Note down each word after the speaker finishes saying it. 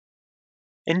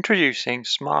Introducing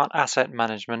Smart Asset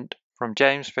Management from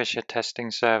James Fisher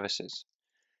Testing Services.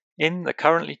 In the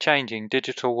currently changing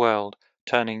digital world,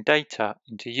 turning data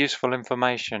into useful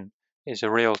information is a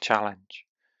real challenge.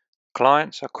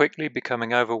 Clients are quickly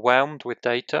becoming overwhelmed with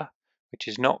data which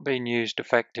is not being used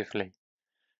effectively.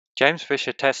 James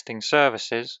Fisher Testing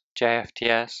Services,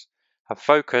 JFTS, have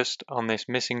focused on this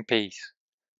missing piece,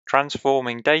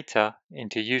 transforming data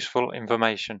into useful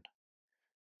information.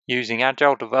 Using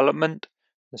agile development,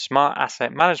 the Smart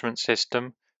Asset Management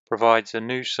System provides a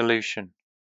new solution.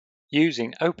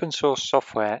 Using open source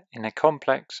software in a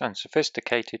complex and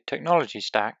sophisticated technology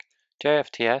stack,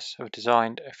 JFTS have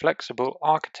designed a flexible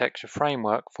architecture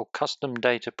framework for custom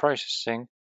data processing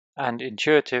and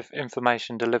intuitive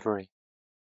information delivery.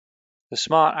 The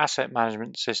Smart Asset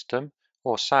Management System,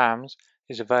 or SAMS,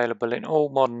 is available in all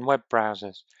modern web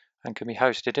browsers and can be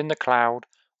hosted in the cloud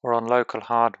or on local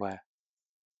hardware.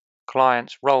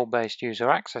 Clients' role-based user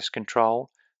access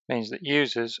control means that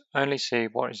users only see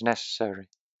what is necessary.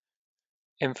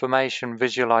 Information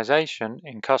visualization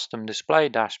in custom display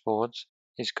dashboards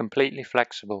is completely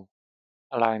flexible,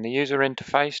 allowing the user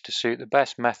interface to suit the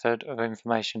best method of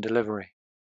information delivery.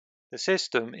 The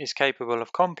system is capable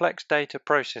of complex data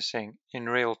processing in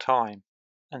real time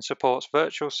and supports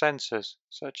virtual sensors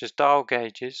such as dial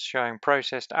gauges showing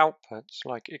processed outputs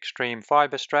like extreme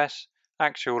fiber stress,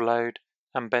 axial load,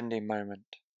 and bending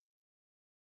moment.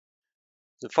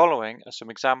 The following are some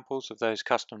examples of those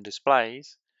custom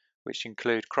displays, which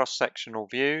include cross-sectional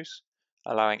views,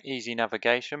 allowing easy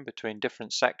navigation between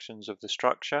different sections of the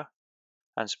structure,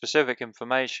 and specific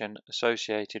information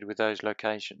associated with those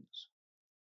locations.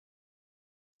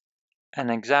 An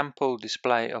example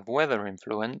display of weather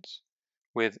influence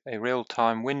with a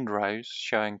real-time wind rose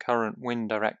showing current wind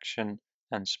direction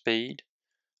and speed,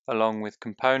 along with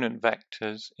component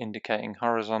vectors indicating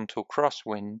horizontal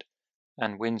crosswind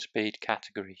and wind speed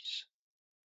categories.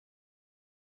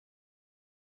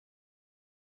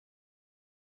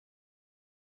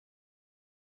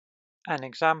 An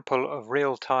example of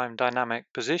real-time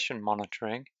dynamic position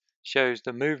monitoring shows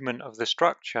the movement of the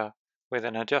structure with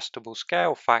an adjustable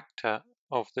scale factor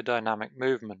of the dynamic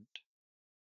movement.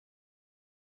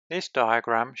 This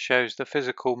diagram shows the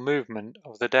physical movement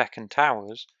of the deck and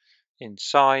towers in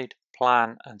side,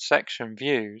 plan, and section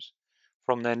views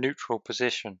from their neutral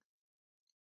position.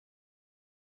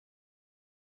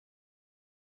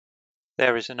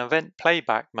 There is an event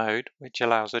playback mode which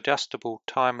allows adjustable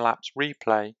time-lapse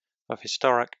replay of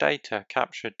historic data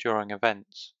captured during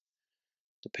events.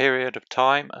 The period of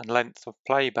time and length of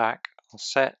playback are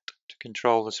set to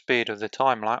control the speed of the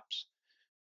time-lapse,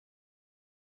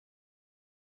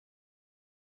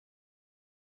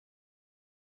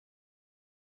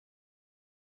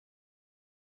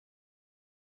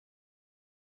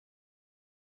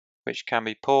 which can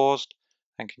be paused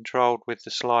and controlled with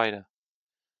the slider.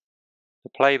 The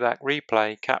playback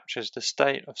replay captures the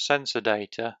state of sensor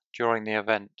data during the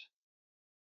event.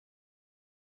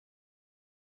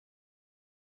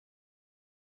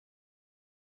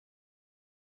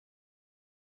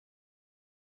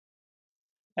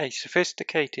 A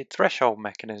sophisticated threshold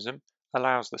mechanism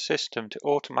allows the system to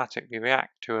automatically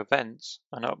react to events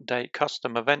and update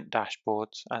custom event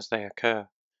dashboards as they occur.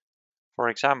 For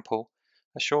example,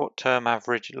 a short-term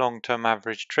average, long-term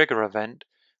average trigger event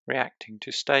reacting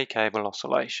to stay cable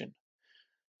oscillation.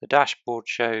 The dashboard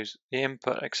shows the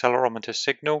input accelerometer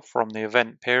signal from the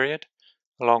event period,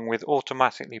 along with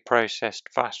automatically processed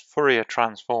fast Fourier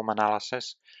transform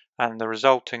analysis and the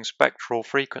resulting spectral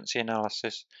frequency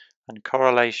analysis and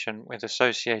correlation with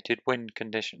associated wind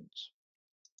conditions.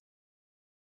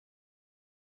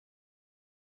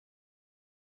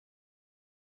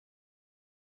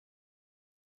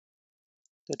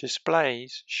 The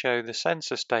displays show the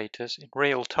sensor status in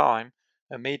real time,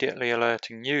 immediately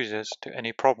alerting users to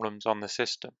any problems on the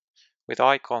system, with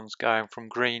icons going from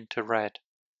green to red.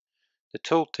 The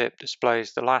tooltip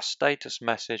displays the last status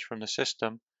message from the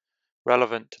system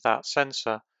relevant to that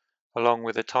sensor, along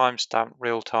with the timestamped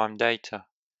real-time data.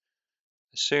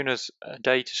 As soon as a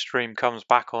data stream comes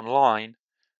back online,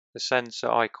 the sensor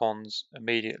icons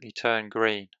immediately turn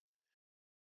green.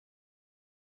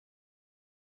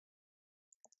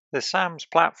 The SAMS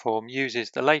platform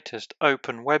uses the latest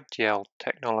Open WebGL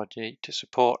technology to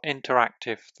support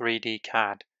interactive 3D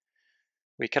CAD.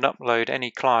 We can upload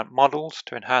any client models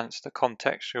to enhance the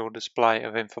contextual display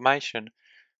of information,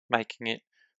 making it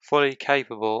fully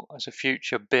capable as a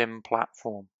future BIM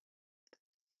platform.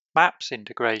 Maps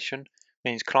integration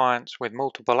means clients with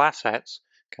multiple assets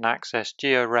can access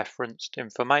geo-referenced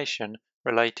information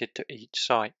related to each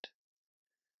site.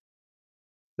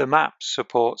 The maps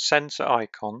support sensor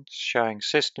icons showing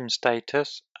system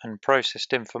status and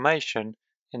processed information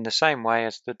in the same way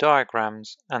as the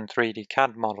diagrams and 3D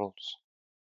CAD models.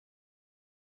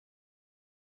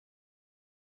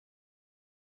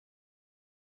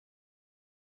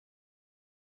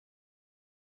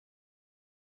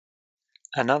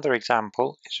 Another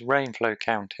example is rainflow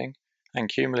counting and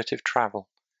cumulative travel.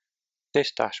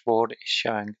 This dashboard is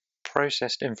showing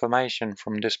processed information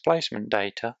from displacement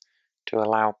data to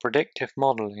allow predictive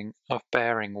modeling of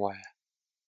bearing wear.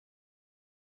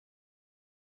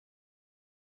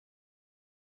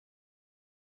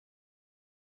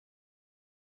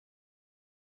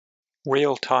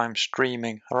 Real-time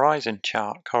streaming horizon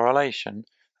chart correlation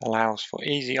allows for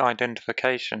easy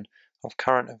identification of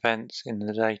current events in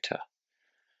the data.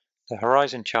 The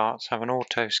horizon charts have an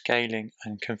auto-scaling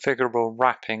and configurable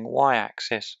wrapping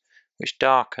y-axis which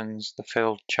darkens the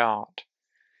filled chart.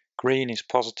 Green is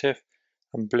positive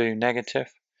and blue negative.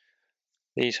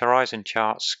 These horizon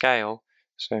charts scale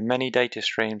so many data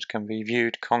streams can be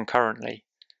viewed concurrently.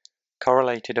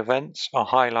 Correlated events are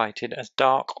highlighted as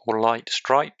dark or light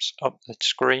stripes up the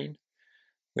screen,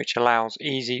 which allows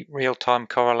easy real-time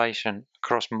correlation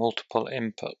across multiple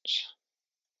inputs.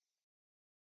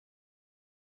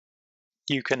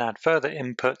 You can add further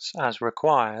inputs as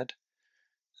required,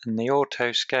 and the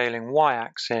auto-scaling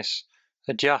y-axis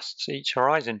adjusts each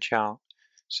horizon chart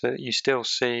so that you still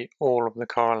see all of the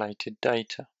correlated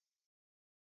data.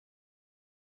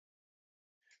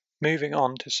 Moving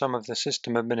on to some of the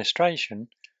system administration,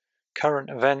 current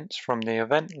events from the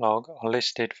event log are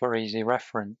listed for easy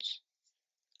reference.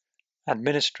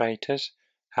 Administrators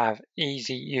have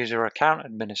easy user account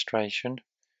administration,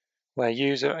 where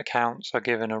user accounts are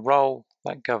given a role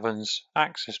that governs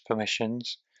access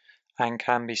permissions and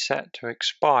can be set to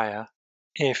expire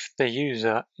if the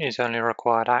user is only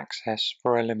required access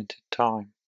for a limited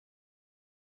time.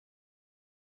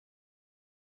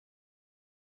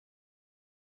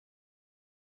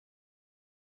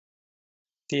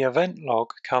 The event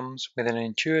log comes with an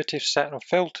intuitive set of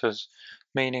filters,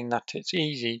 meaning that it's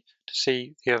easy to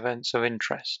see the events of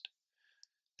interest.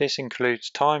 This includes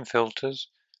time filters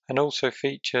and also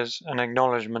features an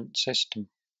acknowledgement system.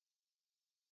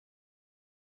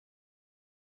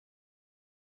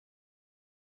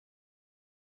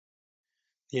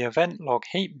 The event log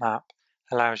heat map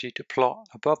allows you to plot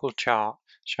a bubble chart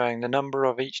showing the number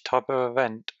of each type of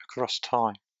event across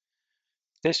time.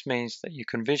 This means that you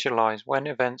can visualize when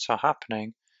events are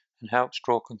happening and helps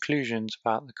draw conclusions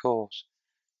about the cause.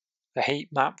 The heat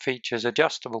map features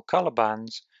adjustable color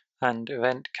bands and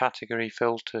event category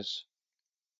filters.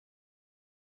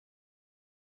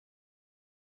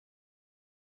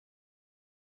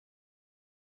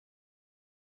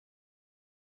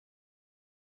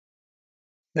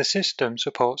 The system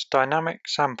supports dynamic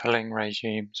sampling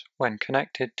regimes when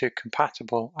connected to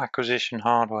compatible acquisition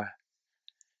hardware.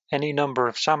 Any number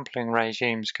of sampling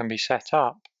regimes can be set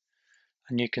up,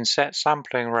 and you can set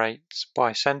sampling rates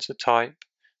by sensor type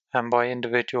and by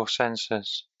individual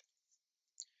sensors.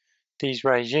 These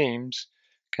regimes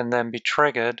can then be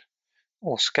triggered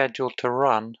or scheduled to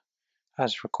run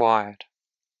as required.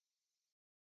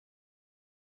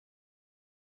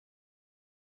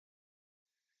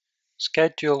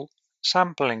 Schedule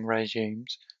sampling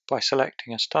regimes by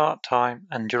selecting a start time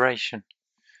and duration.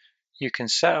 You can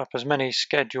set up as many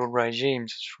scheduled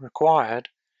regimes as required,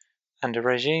 and a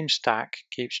regime stack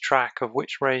keeps track of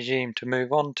which regime to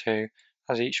move on to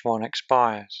as each one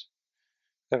expires.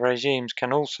 The regimes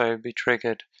can also be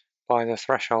triggered by the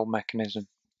threshold mechanism.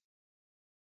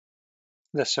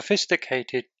 The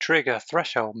sophisticated trigger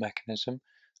threshold mechanism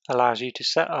allows you to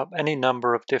set up any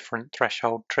number of different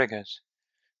threshold triggers.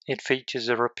 It features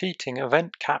a repeating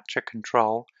event capture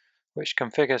control which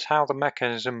configures how the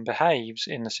mechanism behaves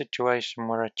in the situation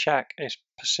where a check is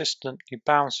persistently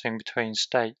bouncing between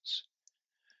states.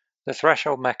 The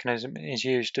threshold mechanism is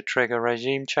used to trigger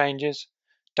regime changes,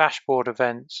 dashboard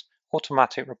events,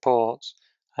 automatic reports,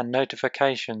 and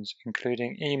notifications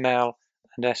including email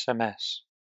and SMS.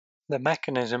 The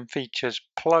mechanism features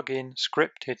plug-in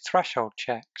scripted threshold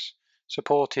checks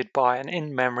supported by an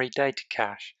in-memory data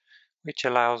cache, which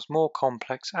allows more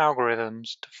complex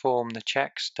algorithms to form the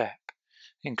check step,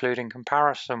 including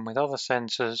comparison with other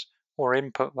sensors or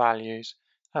input values,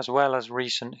 as well as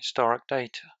recent historic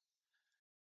data.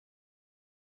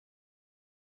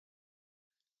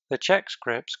 The check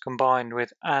scripts combined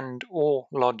with and/or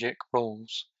logic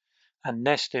rules and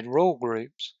nested rule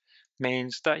groups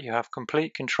means that you have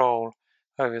complete control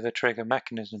over the trigger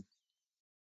mechanism.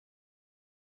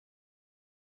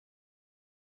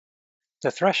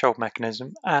 The threshold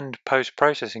mechanism and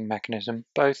post-processing mechanism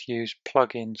both use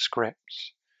plug-in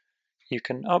scripts. You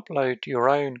can upload your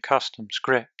own custom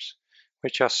scripts,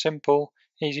 which are simple,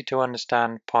 easy to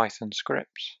understand Python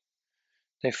scripts.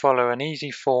 They follow an easy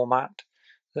format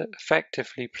that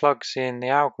effectively plugs in the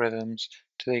algorithms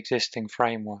to the existing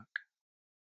framework.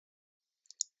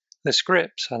 The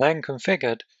scripts are then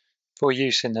configured for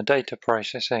use in the data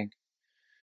processing.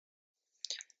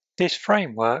 This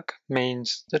framework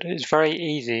means that it is very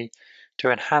easy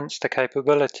to enhance the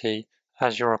capability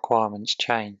as your requirements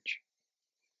change.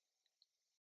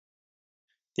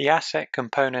 The asset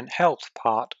component health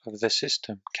part of the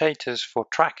system caters for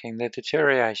tracking the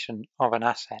deterioration of an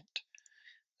asset.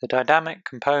 The dynamic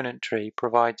component tree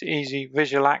provides easy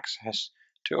visual access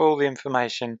to all the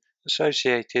information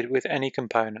associated with any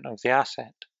component of the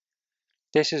asset.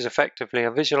 This is effectively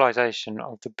a visualization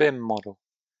of the BIM model.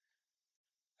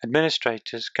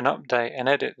 Administrators can update and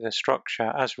edit the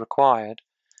structure as required,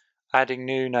 adding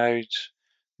new nodes,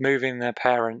 moving their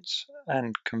parents,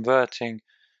 and converting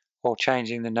or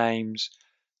changing the names,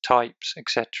 types,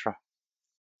 etc.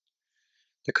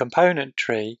 The component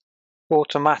tree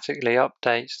automatically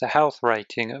updates the health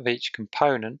rating of each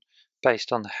component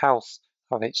based on the health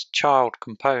of its child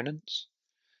components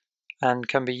and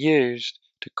can be used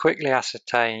to quickly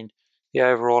ascertain the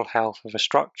overall health of a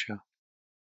structure.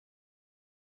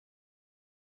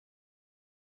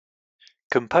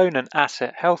 Component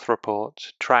asset health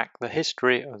reports track the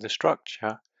history of the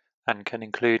structure and can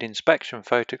include inspection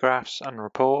photographs and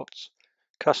reports,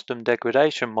 custom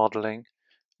degradation modeling,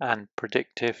 and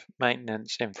predictive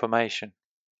maintenance information.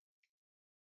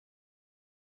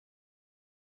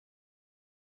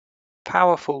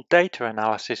 Powerful data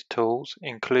analysis tools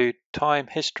include time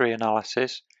history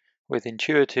analysis with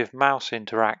intuitive mouse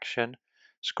interaction,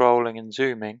 scrolling and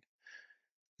zooming.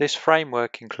 This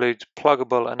framework includes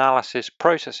pluggable analysis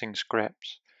processing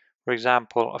scripts, for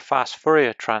example, a fast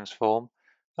Fourier transform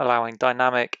allowing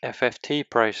dynamic FFT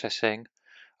processing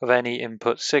of any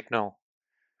input signal.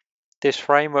 This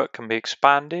framework can be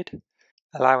expanded,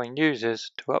 allowing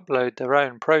users to upload their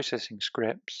own processing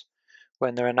scripts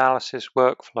when their analysis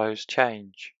workflows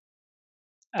change.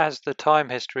 As the time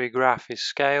history graph is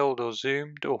scaled or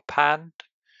zoomed or panned,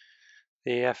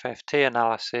 the FFT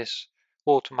analysis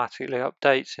automatically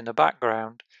updates in the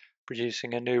background,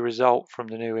 producing a new result from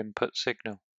the new input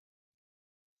signal.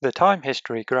 The time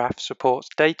history graph supports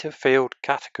data field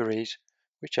categories,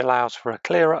 which allows for a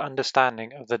clearer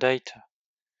understanding of the data.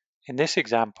 In this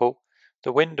example,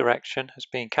 the wind direction has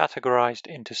been categorized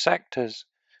into sectors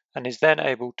and is then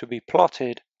able to be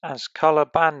plotted as color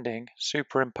banding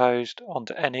superimposed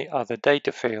onto any other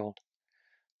data field.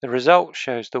 The result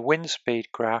shows the wind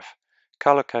speed graph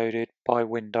color-coded by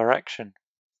wind direction.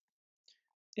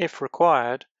 If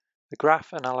required, the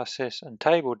graph analysis and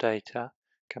table data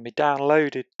can be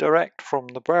downloaded direct from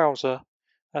the browser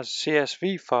as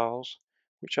CSV files,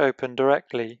 which open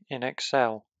directly in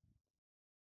Excel.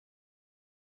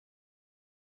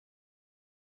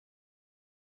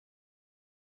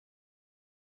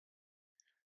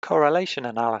 Correlation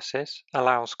analysis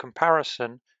allows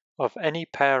comparison of any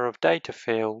pair of data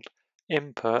field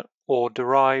input or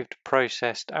derived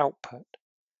processed output.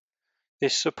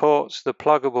 This supports the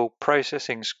pluggable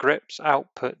processing scripts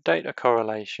output data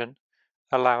correlation,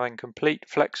 allowing complete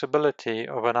flexibility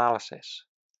of analysis.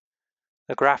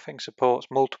 The graphing supports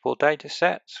multiple data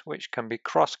sets which can be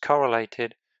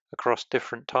cross-correlated across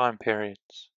different time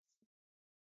periods.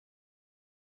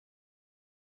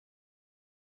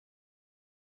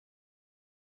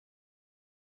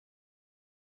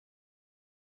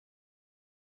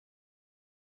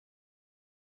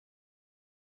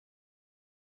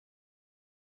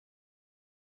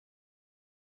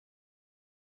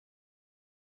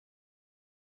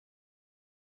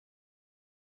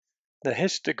 The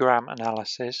histogram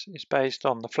analysis is based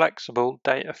on the flexible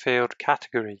data field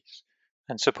categories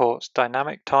and supports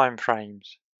dynamic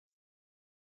timeframes.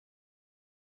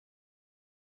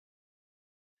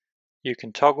 You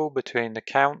can toggle between the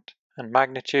count and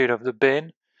magnitude of the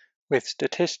bin with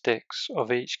statistics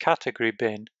of each category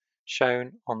bin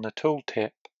shown on the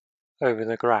tooltip over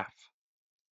the graph.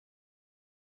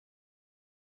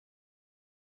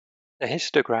 The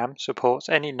histogram supports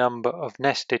any number of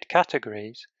nested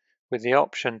categories with the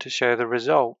option to show the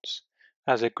results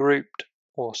as a grouped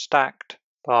or stacked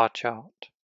bar chart.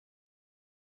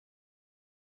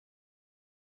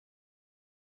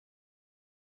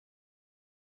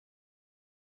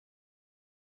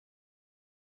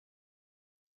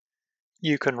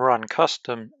 You can run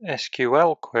custom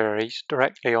SQL queries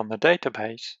directly on the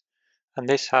database, and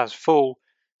this has full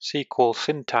SQL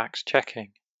syntax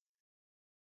checking.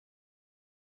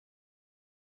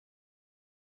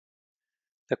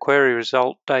 The query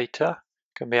result data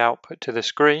can be output to the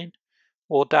screen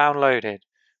or downloaded,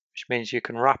 which means you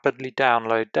can rapidly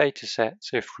download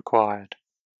datasets if required.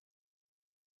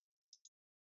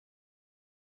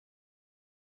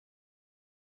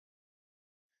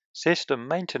 System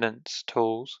maintenance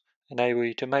tools enable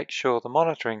you to make sure the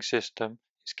monitoring system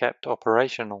is kept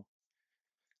operational.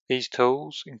 These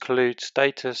tools include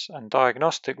status and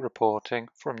diagnostic reporting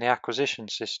from the acquisition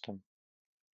system.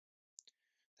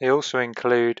 They also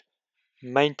include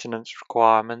maintenance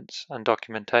requirements and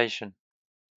documentation.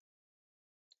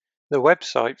 The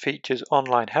website features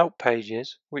online help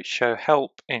pages which show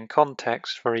help in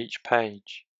context for each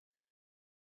page.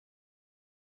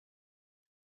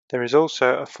 There is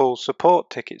also a full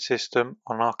support ticket system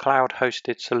on our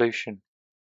cloud-hosted solution.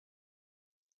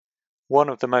 One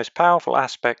of the most powerful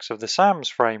aspects of the SAMS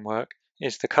framework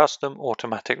is the custom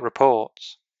automatic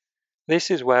reports. This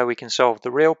is where we can solve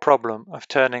the real problem of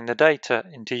turning the data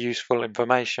into useful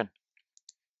information.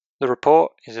 The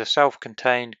report is a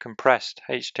self-contained compressed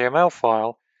HTML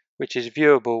file which is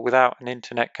viewable without an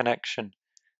internet connection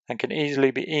and can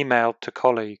easily be emailed to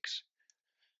colleagues.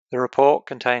 The report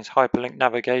contains hyperlink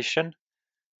navigation,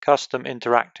 custom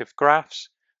interactive graphs,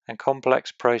 and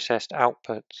complex processed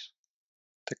outputs.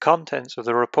 The contents of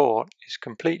the report is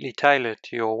completely tailored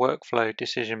to your workflow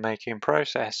decision-making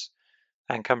process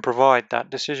and can provide that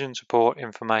decision support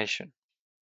information.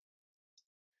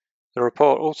 The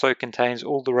report also contains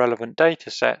all the relevant data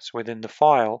sets within the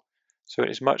file, so it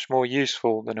is much more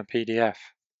useful than a PDF.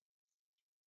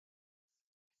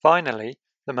 Finally,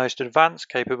 the most advanced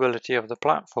capability of the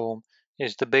platform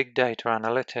is the big data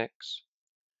analytics.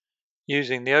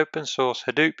 Using the open source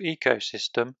Hadoop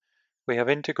ecosystem, we have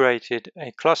integrated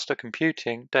a cluster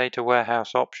computing data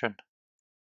warehouse option.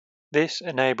 This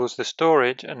enables the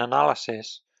storage and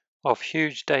analysis of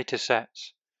huge data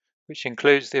sets, which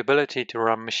includes the ability to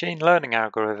run machine learning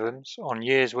algorithms on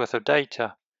years' worth of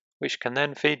data, which can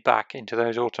then feed back into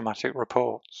those automatic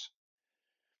reports.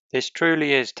 This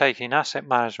truly is taking asset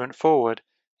management forward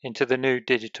into the new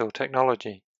digital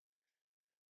technology.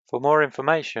 For more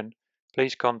information,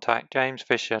 please contact James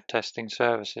Fisher Testing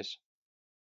Services.